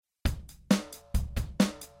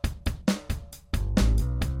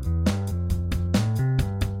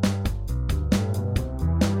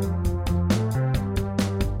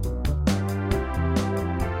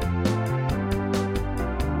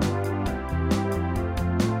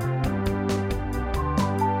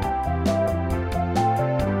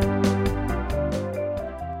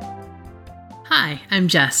I'm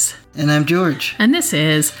Jess. And I'm George. And this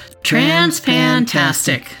is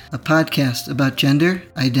Transpantastic, a podcast about gender,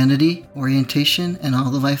 identity, orientation, and all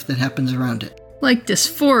the life that happens around it. Like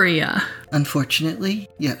dysphoria. Unfortunately,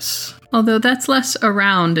 yes. Although that's less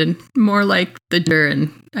around and more like the gender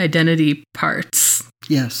and identity parts.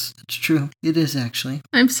 Yes, it's true. It is actually.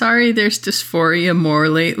 I'm sorry there's dysphoria more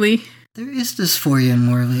lately. There is dysphoria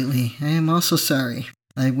more lately. I am also sorry.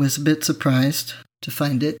 I was a bit surprised to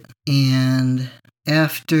find it. And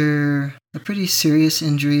after a pretty serious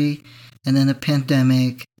injury, and then a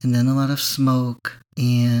pandemic, and then a lot of smoke,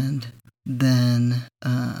 and then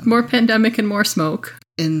more pandemic and more smoke.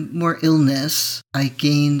 And more illness, I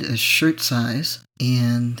gained a shirt size,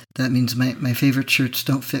 and that means my favorite shirts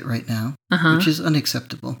don't fit right now, which is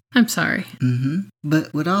unacceptable. I'm sorry.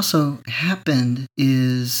 But what also happened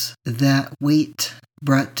is that weight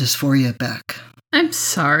brought dysphoria back. I'm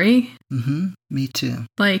sorry. Me too.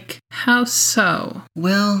 Like, how so?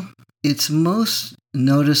 Well, it's most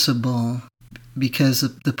noticeable because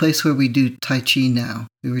the place where we do Tai Chi now,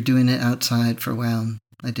 we were doing it outside for a while. And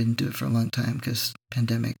I didn't do it for a long time because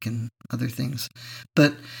pandemic and other things.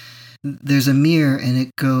 But there's a mirror and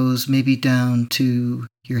it goes maybe down to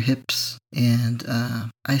your hips. And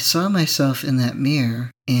I saw myself in that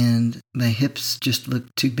mirror and my hips just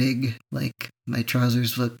looked too big. Like my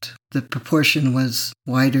trousers the proportion was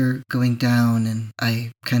wider going down and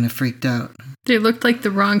I kind of freaked out. They looked like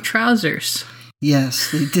the wrong trousers. Yes,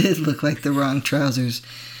 they did look like the wrong trousers.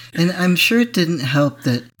 And I'm sure it didn't help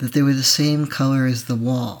that they were the same color as the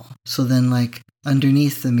wall. So then, like,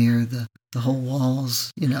 underneath the mirror, the whole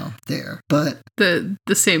wall's, there. But the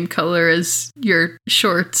same color as your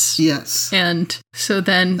shorts. Yes. And so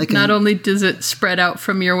then like not only does it spread out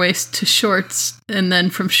from your waist to shorts, and then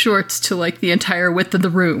from shorts to, like, the entire width of the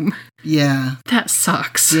room. Yeah. That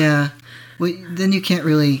sucks. Yeah. Well, then you can't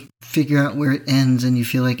really figure out where it ends and you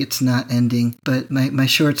feel like it's not ending. But my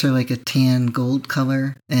shorts are like a tan gold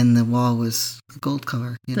color and the wall was a gold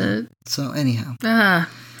color, So anyhow.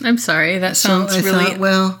 I'm sorry. That sounds really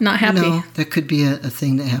not happy. That could be a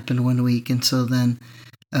thing that happened one week. And so then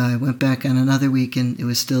I went back on another week and it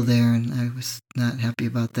was still there and I was not happy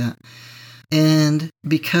about that. And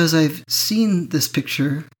because I've seen this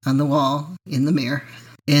picture on the wall in the mirror,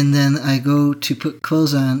 and then I go to put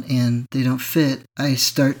clothes on and they don't fit, I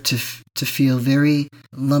start to feel very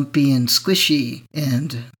lumpy and squishy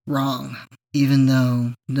and wrong, even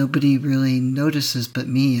though nobody really notices but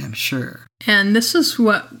me, I'm sure. And this is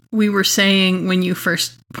what we were saying when you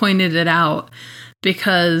first pointed it out,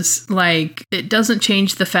 because, like, it doesn't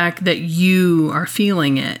change the fact that you are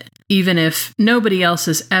feeling it. Even if nobody else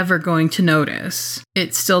is ever going to notice,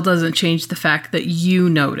 it still doesn't change the fact that you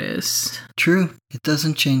notice. True. It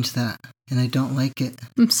doesn't change that. And I don't like it.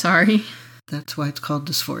 I'm sorry. That's why it's called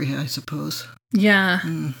dysphoria, I suppose. Yeah.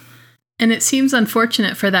 And it seems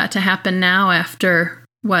unfortunate for that to happen now after,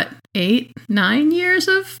 8-9 years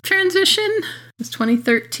of transition? It's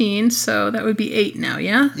 2013, so that would be 8 now,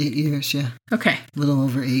 yeah? 8 years, yeah. Okay. A little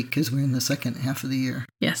over 8 because we're in the second half of the year.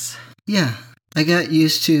 Yes. Yeah. I got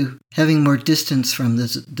used to having more distance from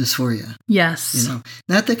this dysphoria. Yes.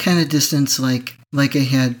 Not the kind of distance like I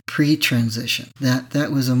had pre-transition.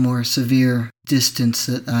 That was a more severe distance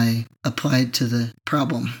that I applied to the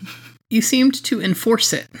problem. You seemed to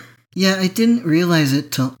enforce it. Yeah, I didn't realize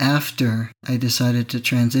it till after I decided to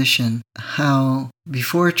transition how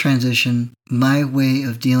before transition, my way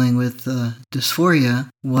of dealing with the dysphoria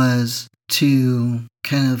was to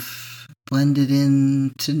kind of blend it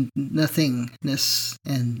into nothingness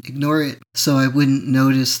and ignore it. So I wouldn't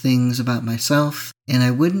notice things about myself and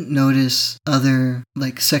I wouldn't notice other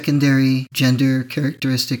like secondary gender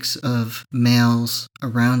characteristics of males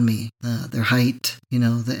around me, their height,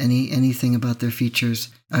 anything about their features.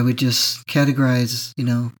 I would just categorize,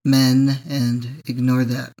 men and ignore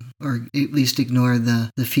that, or at least ignore the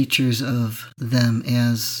features of them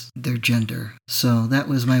as their gender. So that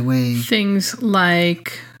was my way. Things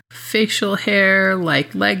like facial hair,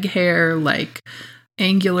 like leg hair, like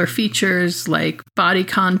angular features, like body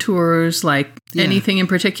contours, like anything in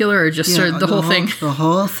particular, or just sort of the whole thing? The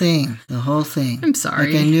whole thing. I'm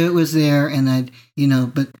sorry. Like I knew it was there and I'd,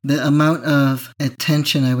 but the amount of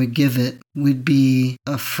attention I would give it would be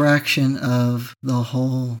a fraction of the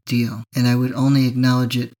whole deal. And I would only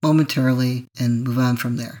acknowledge it momentarily and move on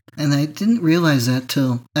from there. And I didn't realize that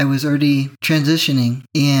till I was already transitioning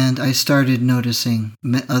and I started noticing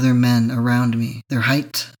other men around me. Their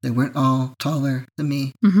height, they weren't all taller than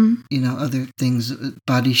me. Other things,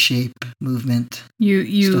 body shape, movement. environment,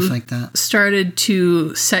 You stuff like that. started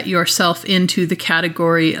to set yourself into the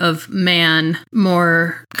category of man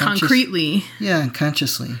more concretely, Yeah, and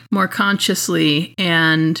consciously. more consciously,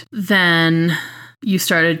 and then you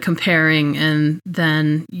started comparing, and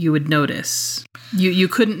then you would notice. You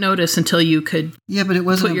couldn't notice until you could. Yeah, but it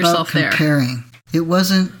wasn't Put about yourself there. comparing. It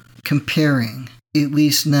wasn't comparing, at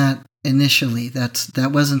least not initially.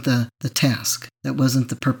 That wasn't the task. That wasn't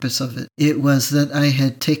the purpose of it. It was that I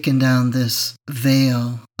had taken down this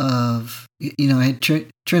veil of, I had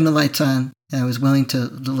turned the lights on, and I was willing to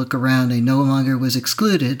look around. I no longer was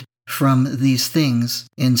excluded from these things,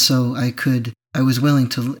 and so I was willing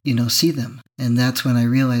to, see them. And that's when I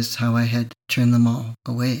realized how I had turned them all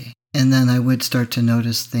away. And then I would start to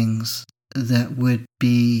notice things that would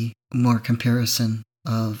be more comparison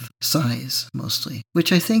of size, mostly,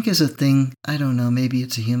 which I think is a thing. I don't know, maybe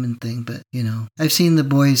it's a human thing, but, I've seen the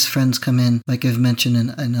boys' friends come in, like I've mentioned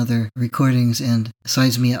in other recordings, and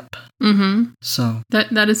size me up. Mm-hmm. So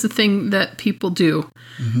That is the thing that people do.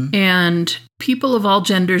 mhm. And people of all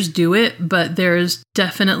genders do it, but there's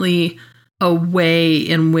definitely a way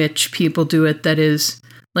in which people do it that is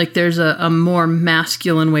like there's a more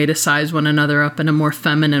masculine way to size one another up and a more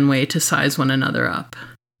feminine way to size one another up.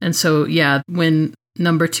 And so, yeah, when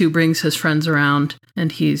number 2 brings his friends around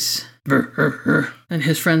and he's and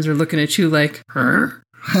his friends are looking at you like,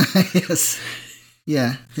 Yes.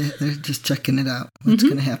 Yeah, they're just checking it out. What's Mhm.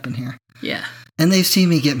 going to happen here? yeah, And they've seen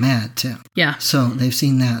me get mad, too. yeah. So they've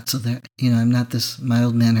seen that. So that, I'm not this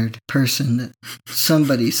mild-mannered person that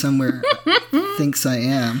somebody somewhere thinks I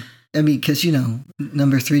am. I mean, because,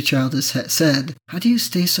 number 3 child has said, "How do you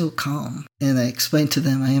stay so calm?" And I explained to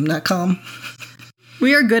them, I am not calm.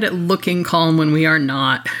 We are good at looking calm when we are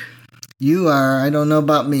not. You are. I don't know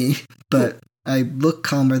about me, but I look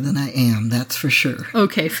calmer than I am. That's for sure.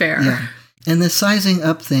 Okay, fair. Yeah. And the sizing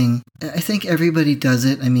up thing, I think everybody does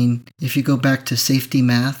it. I mean, if you go back to safety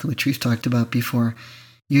math, which we've talked about before,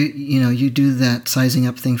 you do that sizing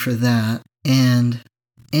up thing for that. And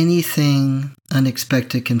anything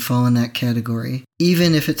unexpected can fall in that category,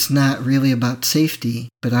 even if it's not really about safety,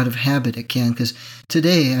 but out of habit it can. Because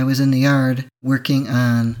today I was in the yard working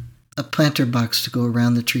on a planter box to go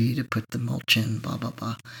around the tree to put the mulch in, blah, blah,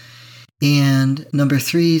 blah. And number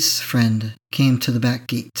 3's friend came to the back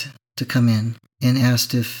gate to come in and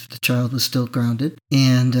asked if the child was still grounded,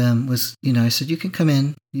 and I said, "You can come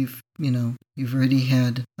in. You've already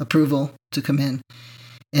had approval to come in."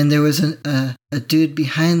 And there was a dude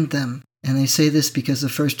behind them. And I say this because the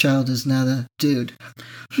first child is not a dude.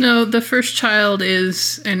 No, the first child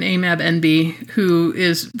is an AMAB NB who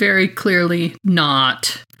is very clearly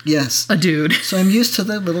not Yes. a dude. So I'm used to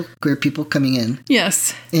the little queer people coming in.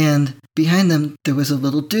 Yes. And behind them, there was a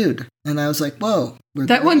little dude. And I was like, whoa.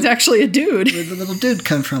 That one's actually a dude. Where'd the little dude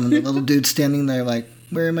come from? And the little dude standing there like,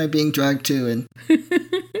 where am I being dragged to? And,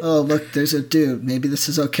 oh, look, there's a dude. Maybe this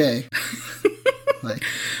is okay. Like,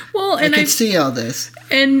 Well, I and can see all this.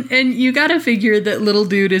 and you got to figure that little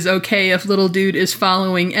dude is okay if little dude is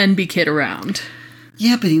following NB Kid around.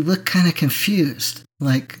 Yeah, but he looked kind of confused.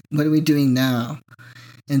 Like, what are we doing now?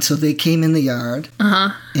 And so they came in the yard.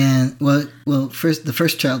 Uh-huh. And, first the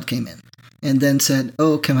first child came in. And then said,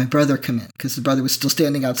 "Oh, can my brother come in?" Because the brother was still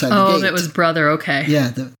standing outside the gate. Oh, that was brother, okay. Yeah,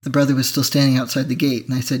 the brother was still standing outside the gate.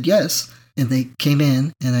 And I said, "Yes." And they came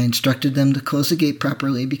in, and I instructed them to close the gate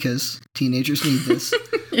properly because teenagers need this.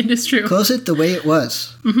 It is true. Close it the way it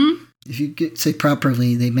was. Mm-hmm. If you say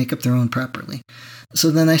properly, they make up their own properly. So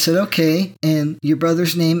then I said, "Okay, and your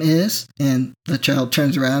brother's name is?" And the child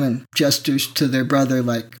turns around and gestures to their brother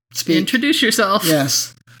like, "Speak." Introduce yourself.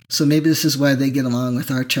 Yes. So maybe this is why they get along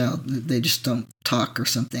with our child. They just don't talk or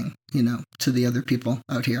something, to the other people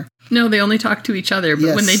out here. No, they only talk to each other,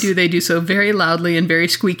 but when Yes. they do so very loudly and very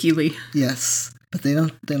squeakily. Yes. But they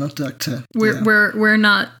don't talk to We're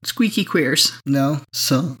not squeaky queers. No.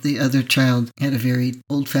 So the other child had a very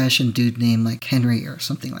old-fashioned dude name like Henry or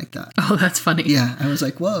something like that. Oh, that's funny. Yeah, I was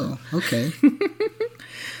like, "Whoa, okay."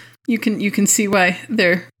 You can see why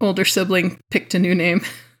their older sibling picked a new name,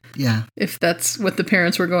 Yeah, if that's what the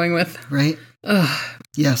parents were going with. right? Ugh.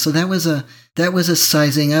 Yeah, so that was a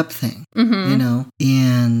sizing up thing, Mm-hmm.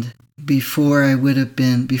 And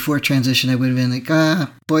before transition, I would have been like,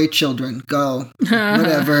 boy, children, go,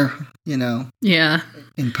 whatever, Yeah.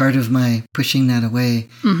 And part of my pushing that away,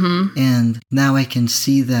 Mm-hmm. and now I can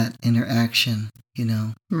see that interaction,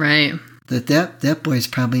 Right. that boy's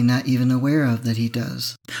probably not even aware of that he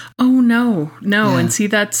does. Oh no. Yeah. And see,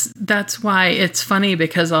 that's why it's funny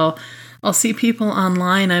because I'll I'll see people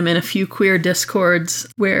online. I'm in a few queer discords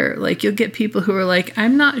where like you'll get people who are like,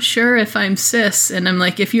 I'm not sure if I'm cis. And I'm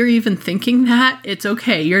like, if you're even thinking that, it's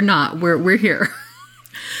okay. You're not. We're here.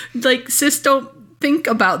 Like cis don't think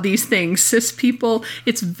about these things. Cis people,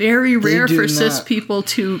 it's very rare for cis people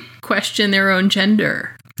to question their own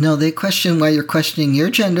gender. No, they question why you're questioning your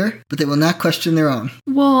gender, but they will not question their own.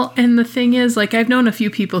 Well, and the thing is, like, I've known a few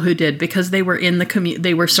people who did because they were in the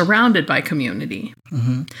they were surrounded by community.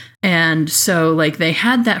 Mm-hmm. And so, like, they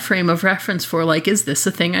had that frame of reference for, like, is this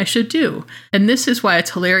a thing I should do? And this is why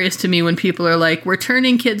it's hilarious to me when people are like, we're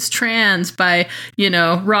turning kids trans by,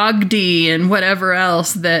 ROGD and whatever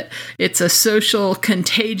else, that it's a social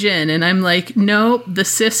contagion. And I'm like, no, the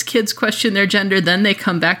cis kids question their gender, then they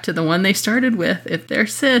come back to the one they started with. If they're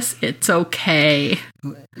cis, it's okay.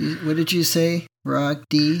 What did you say?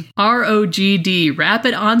 ROGD? ROGD,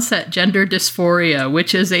 rapid onset gender dysphoria,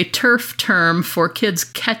 which is a TERF term for kids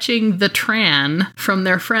catching the tran from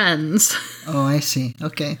their friends. Oh, I see.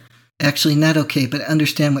 Okay. Actually, not okay, but I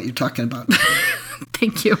understand what you're talking about.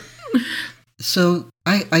 Thank you. So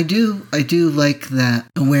I do like that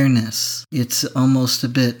awareness. It's almost a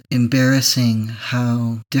bit embarrassing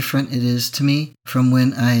how different it is to me from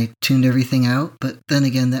when I tuned everything out. But then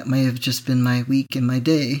again, that may have just been my week and my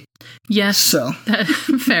day. Yes. So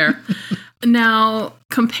fair. Now,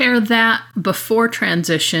 compare that before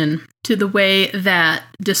transition to the way that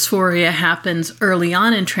dysphoria happens early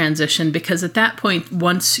on in transition, because at that point,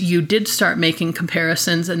 once you did start making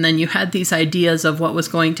comparisons and then you had these ideas of what was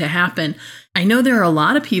going to happen, I know there are a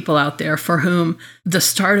lot of people out there for whom the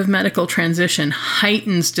start of medical transition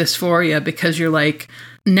heightens dysphoria because you're like,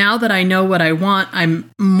 now that I know what I want, I'm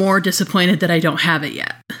more disappointed that I don't have it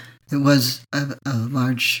yet. It was a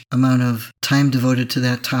large amount of time devoted to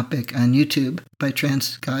that topic on YouTube by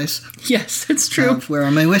trans guys. Yes, it's true. Where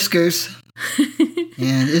are my whiskers?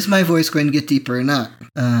 And is my voice going to get deeper or not?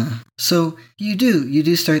 So you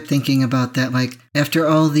do start thinking about that. Like after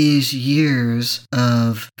all these years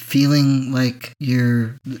of feeling like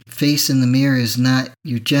your face in the mirror is not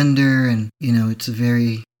your gender, and it's a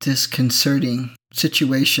very disconcerting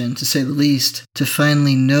situation, to say the least, to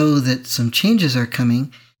finally know that some changes are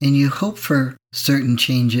coming. And you hope for certain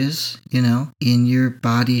changes, in your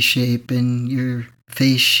body shape and your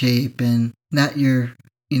face shape and not your,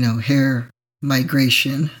 hair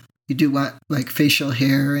migration. You do want like facial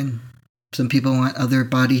hair, and some people want other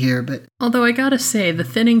body hair, but... Although I gotta say, the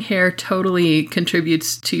thinning hair totally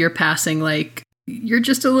contributes to your passing. Like, you're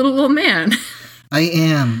just a little old man. I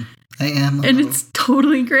am. And it's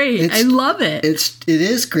totally great. I love it. It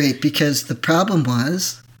is great because the problem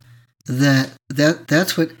was...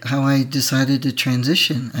 That's how I decided to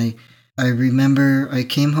transition. I remember I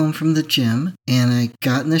came home from the gym and I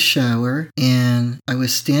got in the shower and I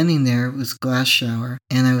was standing there. It was a glass shower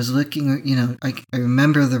and I was looking, I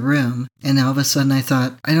remember the room, and all of a sudden I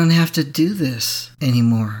thought, I don't have to do this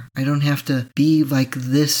anymore. I don't have to be like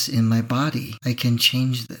this in my body. I can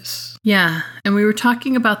change this. Yeah. And we were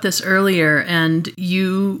talking about this earlier, and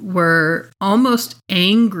you were almost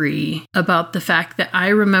angry about the fact that I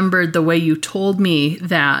remembered the way you told me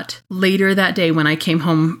that later that day when I came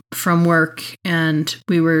home from work and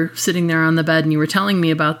we were sitting there on the bed and you were telling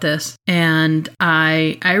me about this. And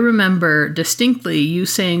I remember distinctly you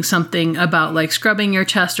saying something about like scrubbing your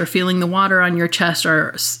chest or feeling the water on your chest,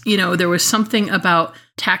 or, there was something about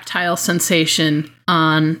tactile sensation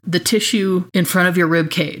on the tissue in front of your rib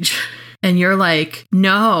cage. And you're like,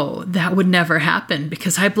 no, that would never happen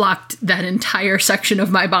because I blocked that entire section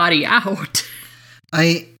of my body out.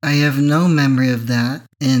 I have no memory of that.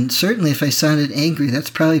 And certainly if I sounded angry, that's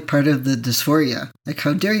probably part of the dysphoria. Like,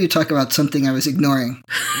 how dare you talk about something I was ignoring?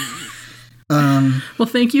 Well,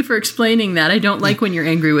 thank you for explaining that. I don't like when you're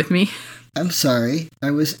angry with me. I'm sorry.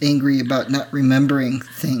 I was angry about not remembering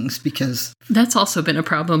things because... That's also been a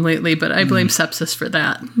problem lately, but I blame sepsis for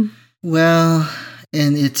that. Well...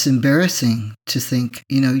 And it's embarrassing to think,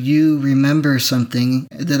 you remember something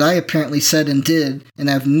that I apparently said and did, and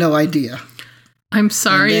I have no idea. I'm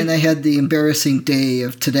sorry. And then I had the embarrassing day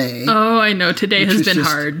of today. Oh, I know. Today has been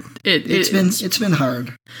hard. It's been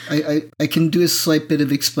hard. I can do a slight bit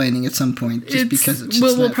of explaining at some point, just because it's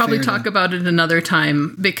just we'll probably talk about it another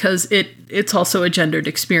time because it's also a gendered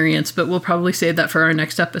experience, but we'll probably save that for our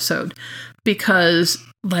next episode. Because,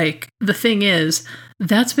 like, the thing is,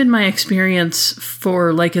 that's been my experience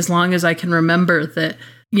for, like, as long as I can remember that,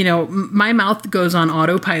 my mouth goes on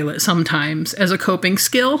autopilot sometimes as a coping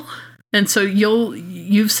skill. And so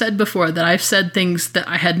you've said before that I've said things that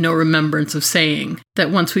I had no remembrance of saying.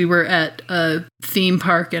 That once we were at a theme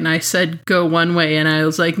park and I said go one way and I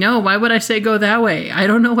was like, no, why would I say go that way? I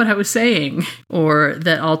don't know what I was saying. Or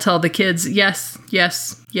that I'll tell the kids, yes,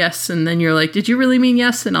 yes, yes. And then you're like, did you really mean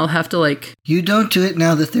yes? And I'll have to like... You don't do it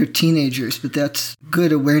now that they're teenagers, but that's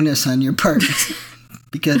good awareness on your part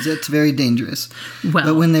because it's very dangerous. Well,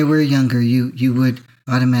 but when they were younger, you would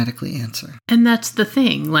automatically answer. And that's the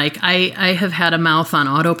thing. Like, I have had a mouth on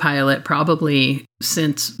autopilot probably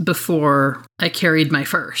since before I carried my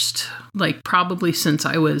first. Like, probably since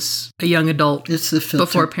I was a young adult. It's the filter.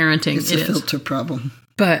 Before parenting. It's a filter problem.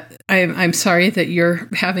 But I'm sorry that you're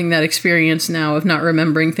having that experience now of not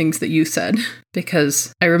remembering things that you said,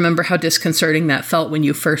 because I remember how disconcerting that felt when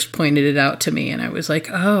you first pointed it out to me. And I was like,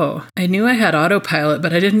 oh, I knew I had autopilot,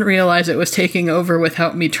 but I didn't realize it was taking over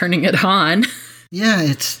without me turning it on. Yeah,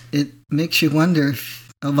 it makes you wonder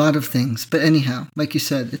a lot of things. But anyhow, like you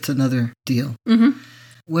said, it's another deal. Mm-hmm.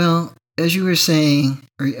 Well, as you were saying,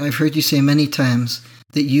 or I've heard you say many times,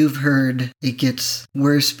 that you've heard it gets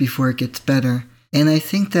worse before it gets better. And I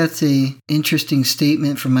think that's a interesting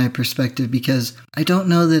statement from my perspective because I don't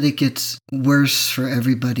know that it gets worse for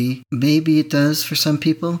everybody. Maybe it does for some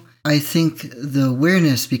people. I think the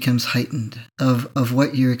awareness becomes heightened of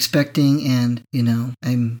what you're expecting. And,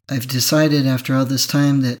 I've decided after all this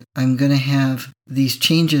time that I'm going to have these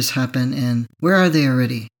changes happen. And where are they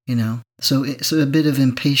already? So a bit of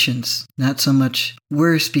impatience, not so much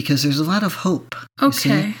worse because there's a lot of hope.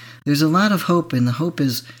 Okay. There's a lot of hope, and the hope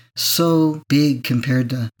is so big compared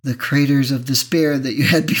to the craters of despair that you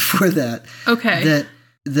had before that. Okay. That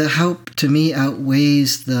the hope to me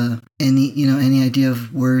outweighs any idea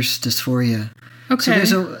of worse dysphoria. Okay.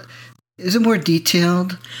 So there's a more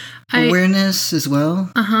detailed awareness as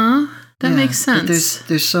well. That makes sense. But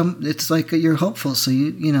there's some. It's like you're hopeful, so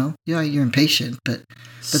you're impatient, but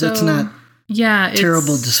that's not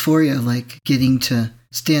terrible dysphoria like getting to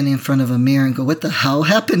standing in front of a mirror and go, what the hell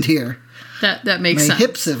happened here? That makes sense. My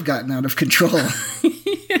hips have gotten out of control.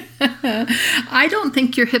 I don't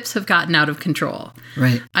think your hips have gotten out of control.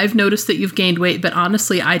 Right. I've noticed that you've gained weight, but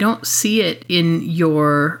honestly, I don't see it in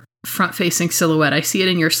your front-facing silhouette. I see it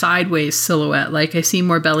in your sideways silhouette. Like, I see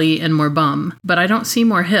more belly and more bum, but I don't see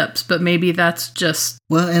more hips, but maybe that's just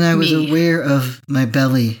Well, and I was me. aware of my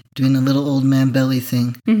belly, doing a little old man belly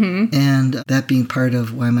thing, and that being part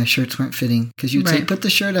of why my shirts weren't fitting. Because you'd say, put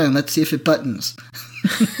the shirt on, let's see if it buttons.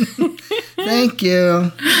 Thank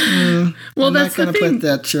you. Well, I'm that's not going to put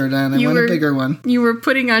that shirt on. I want a bigger one. You were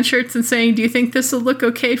putting on shirts and saying, do you think this will look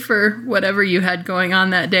okay for whatever you had going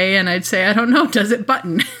on that day? And I'd say, I don't know. Does it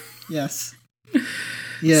button? Yes.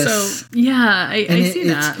 Yes. So, yeah, I see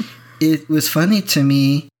that. It was funny to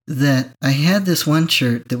me that I had this one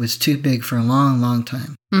shirt that was too big for a long, long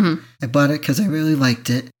time. Mm-hmm. I bought it because I really liked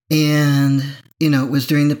it. And, it was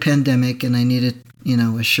during the pandemic and I needed,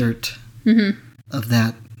 a shirt of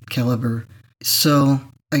that caliber. So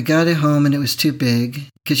I got it home and it was too big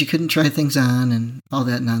because you couldn't try things on and all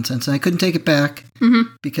that nonsense. And I couldn't take it back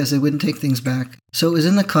because they wouldn't take things back. So it was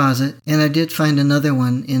in the closet and I did find another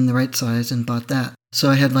one in the right size and bought that.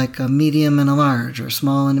 So I had like a medium and a large or a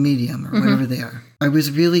small and a medium or whatever they are. I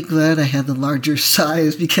was really glad I had the larger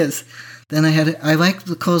size because then I like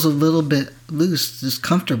the clothes a little bit loose, just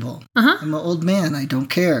comfortable. I'm an old man. I don't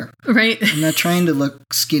care. Right. I'm not trying to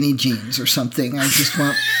look skinny jeans or something. I just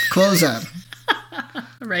want clothes on.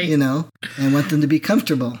 Right. I want them to be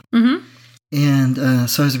comfortable. And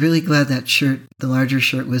so I was really glad that shirt, the larger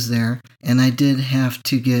shirt, was there. And I did have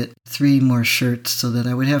to get 3 more shirts so that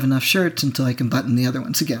I would have enough shirts until I can button the other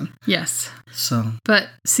ones again. Yes. So. But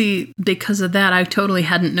see, because of that, I totally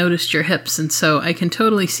hadn't noticed your hips. And so I can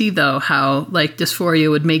totally see, though, how like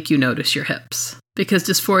dysphoria would make you notice your hips. Because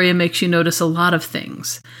dysphoria makes you notice a lot of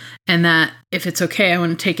things. And that, if it's okay, I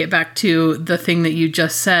want to take it back to the thing that you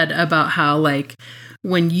just said about how, like,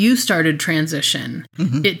 when you started transition,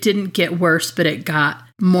 it didn't get worse, but it got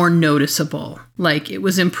more noticeable. Like, it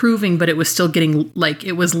was improving, but it was still getting, like,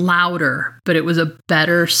 it was louder, but it was a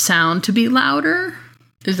better sound to be louder.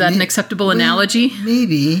 Is that an acceptable analogy?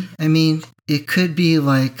 Maybe. I mean, it could be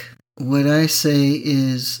like what I say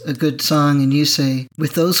is a good song and you say,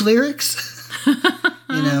 with those lyrics?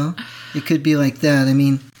 It could be like that. I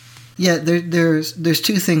mean, yeah, there's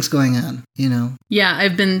 2 things going on, Yeah,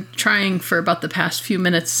 I've been trying for about the past few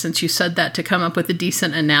minutes since you said that to come up with a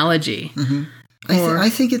decent analogy. I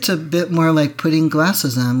think it's a bit more like putting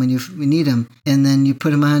glasses on when you need them, and then you put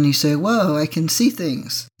them on and you say, whoa, I can see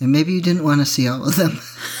things. And maybe you didn't want to see all of them.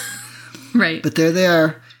 Right. But there they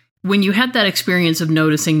are. when you had that experience of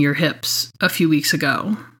noticing your hips a few weeks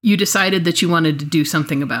ago, you decided that you wanted to do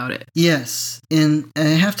something about it. Yes. And I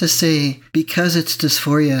have to say, because it's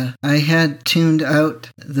dysphoria, I had tuned out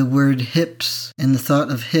the word hips and the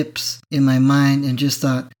thought of hips in my mind and just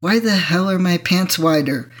thought, why the hell are my pants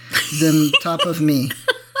wider than top of me?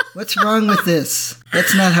 What's wrong with this?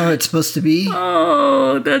 That's not how it's supposed to be.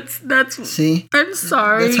 Oh, that's. See? I'm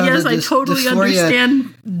sorry. Yes, I totally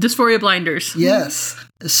understand dysphoria blinders. Yes.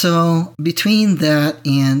 So between that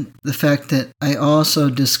and the fact that I also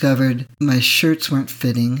discovered my shirts weren't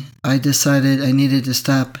fitting, I decided I needed to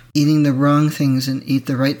stop eating the wrong things and eat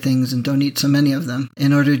the right things and don't eat so many of them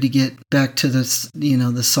in order to get back to the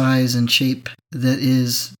size and shape that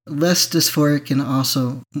is less dysphoric and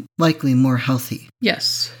also likely more healthy.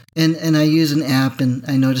 Yes. And I use an app, and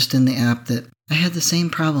I noticed in the app that I had the same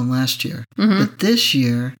problem last year. Mm-hmm.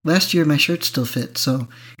 But last year my shirt still fit. So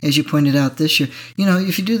as you pointed out, this year,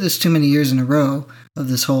 if you do this too many years in a row of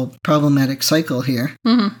this whole problematic cycle here,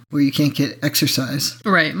 mm-hmm. where you can't get exercise.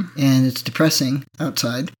 Right. And it's depressing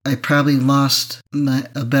outside, I probably lost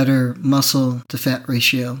a better muscle to fat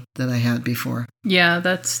ratio that I had before. Yeah,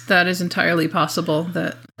 that is entirely possible.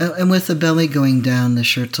 And with the belly going down, the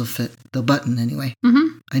shirts will fit, the button anyway.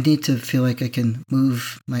 Mm-hmm. I need to feel like I can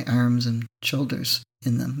move my arms and shoulders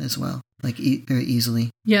in them as well, like very easily.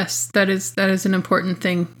 Yes, that is an important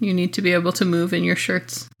thing. You need to be able to move in your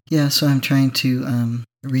shirts. Yeah, so I'm trying to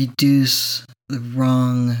reduce the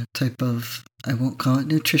wrong type of, I won't call it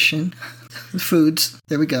nutrition, foods.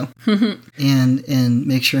 There we go. and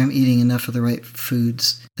make sure I'm eating enough of the right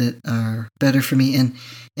foods that are better for me and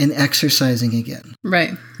exercising again.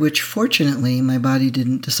 Right. Which fortunately my body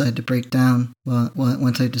didn't decide to break down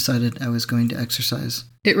once I decided I was going to exercise.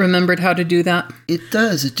 It remembered how to do that? It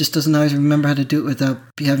does. It just doesn't always remember how to do it without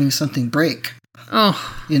having something break.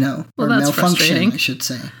 Oh. Or malfunction, I should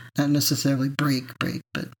say. Not necessarily break,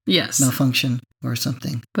 but yes, malfunction or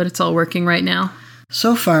something. But it's all working right now?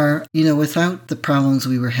 So far, without the problems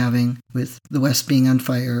we were having with the West being on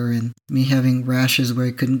fire and me having rashes where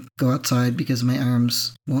I couldn't go outside because my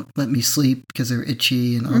arms won't let me sleep because they're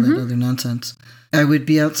itchy and all mm-hmm. that other nonsense, I would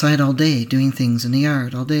be outside all day doing things in the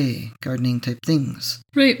yard all day, gardening type things.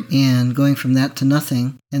 Right. And going from that to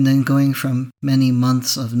nothing, and then going from many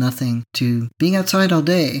months of nothing to being outside all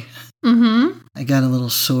day. Mm-hmm. I got a little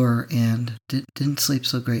sore and didn't sleep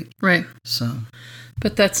so great. Right. So.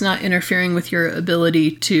 But that's not interfering with your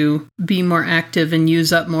ability to be more active and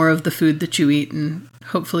use up more of the food that you eat and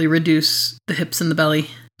hopefully reduce the hips and the belly.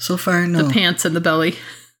 So far, no. The pants and the belly.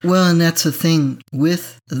 Well, and that's the thing.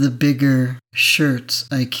 With the bigger shirts,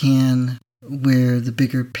 I can wear the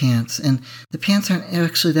bigger pants. And the pants aren't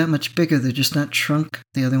actually that much bigger. They're just not shrunk.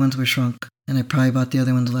 The other ones were shrunk. And I probably bought the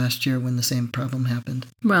other ones last year when the same problem happened.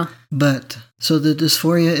 Well. But, so the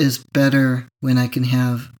dysphoria is better when I can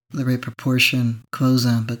have the right proportion clothes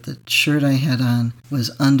on. But the shirt I had on was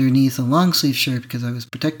underneath a long sleeve shirt because I was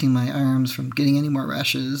protecting my arms from getting any more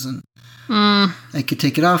rashes. And I could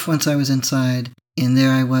take it off once I was inside. And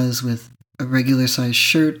there I was with a regular size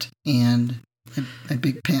shirt and my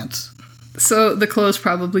big pants. So the clothes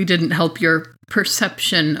probably didn't help your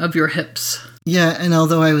perception of your hips. Yeah, and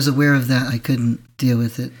although I was aware of that, I couldn't deal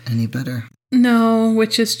with it any better. No,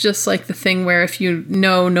 which is just like the thing where if you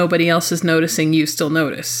know nobody else is noticing, you still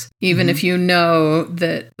notice. Even if you know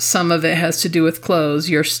that some of it has to do with clothes,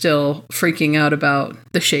 you're still freaking out about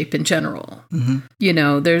the shape in general.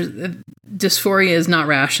 Mm-hmm. There's dysphoria is not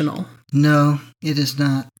rational. No, it is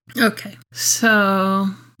not. Okay, so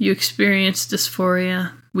you experienced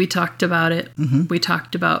dysphoria. We talked about it. Mm-hmm. We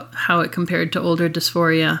talked about how it compared to older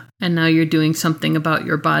dysphoria. And now you're doing something about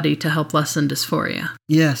your body to help lessen dysphoria.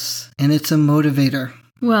 Yes, and it's a motivator.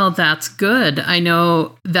 Well, that's good. I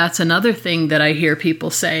know that's another thing that I hear people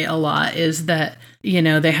say a lot is that,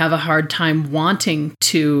 they have a hard time wanting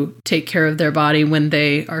to take care of their body when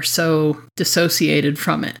they are so dissociated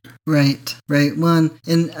from it. Right. Well,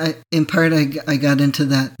 in part, I got into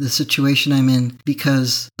the situation I'm in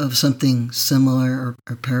because of something similar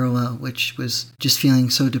or parallel, which was just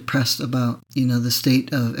feeling so depressed about, the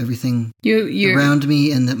state of everything around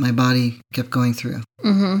me and that my body kept going through.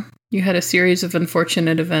 Mm-hmm. You had a series of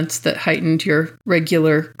unfortunate events that heightened your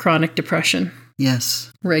regular chronic depression.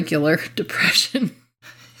 Yes. Regular depression.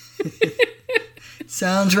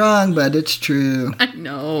 Sounds wrong, but it's true. I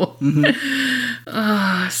know.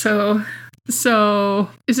 Mm-hmm. So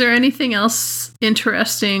is there anything else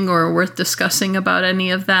interesting or worth discussing about any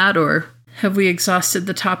of that? Or have we exhausted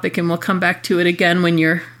the topic and we'll come back to it again when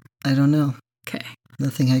you're... I don't know. Okay.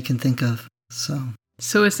 Nothing I can think of, so...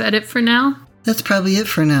 So is that it for now? That's probably it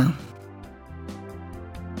for now.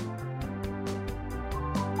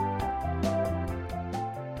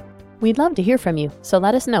 We'd love to hear from you, so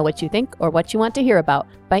let us know what you think or what you want to hear about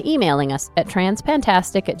by emailing us at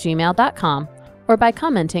transpantastic@gmail.com or by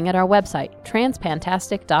commenting at our website,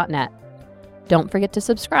 transpantastic.net. Don't forget to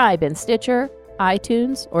subscribe in Stitcher,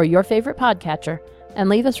 iTunes, or your favorite podcatcher, and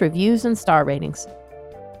leave us reviews and star ratings.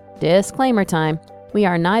 Disclaimer time. We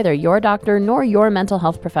are neither your doctor nor your mental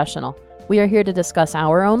health professional. We are here to discuss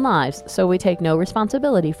our own lives, so we take no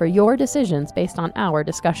responsibility for your decisions based on our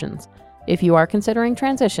discussions. If you are considering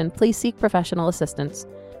transition, please seek professional assistance.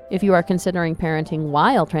 If you are considering parenting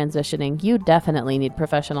while transitioning, you definitely need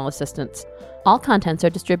professional assistance. All contents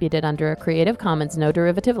are distributed under a Creative Commons no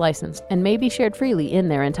derivative license and may be shared freely in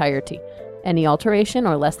their entirety. Any alteration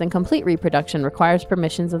or less than complete reproduction requires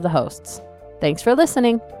permissions of the hosts. Thanks for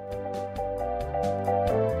listening.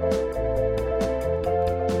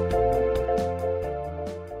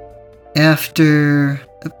 After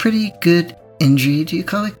a pretty good injury, do you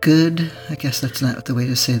call it good? I guess that's not the way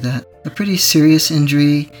to say that. A pretty serious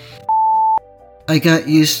injury, I got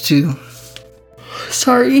used to.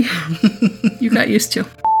 Sorry. You got used to.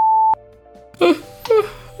 I'm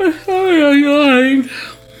lying.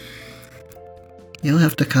 You'll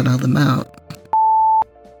have to cut all them out.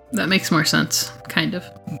 That makes more sense, kind of.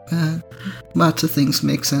 Lots of things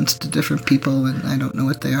make sense to different people, and I don't know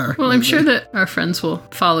what they are. Well, I'm sure that our friends will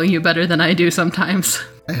follow you better than I do sometimes.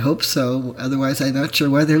 I hope so. Otherwise, I'm not sure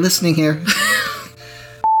why they're listening here.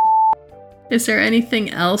 Is there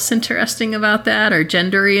anything else interesting about that, or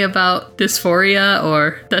gendery about dysphoria,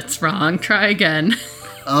 or that's wrong, try again?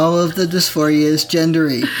 All of the dysphoria is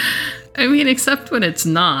gendery. I mean, except when it's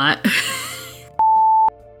not.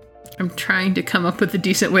 I'm trying to come up with a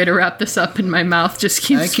decent way to wrap this up, and my mouth just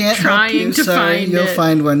keeps I can't trying help you. to Sorry, find you'll it.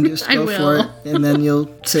 find one. Just I go will. for it, and then you'll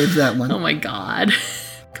save that one. Oh my god.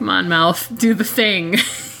 Come on, mouth, do the thing.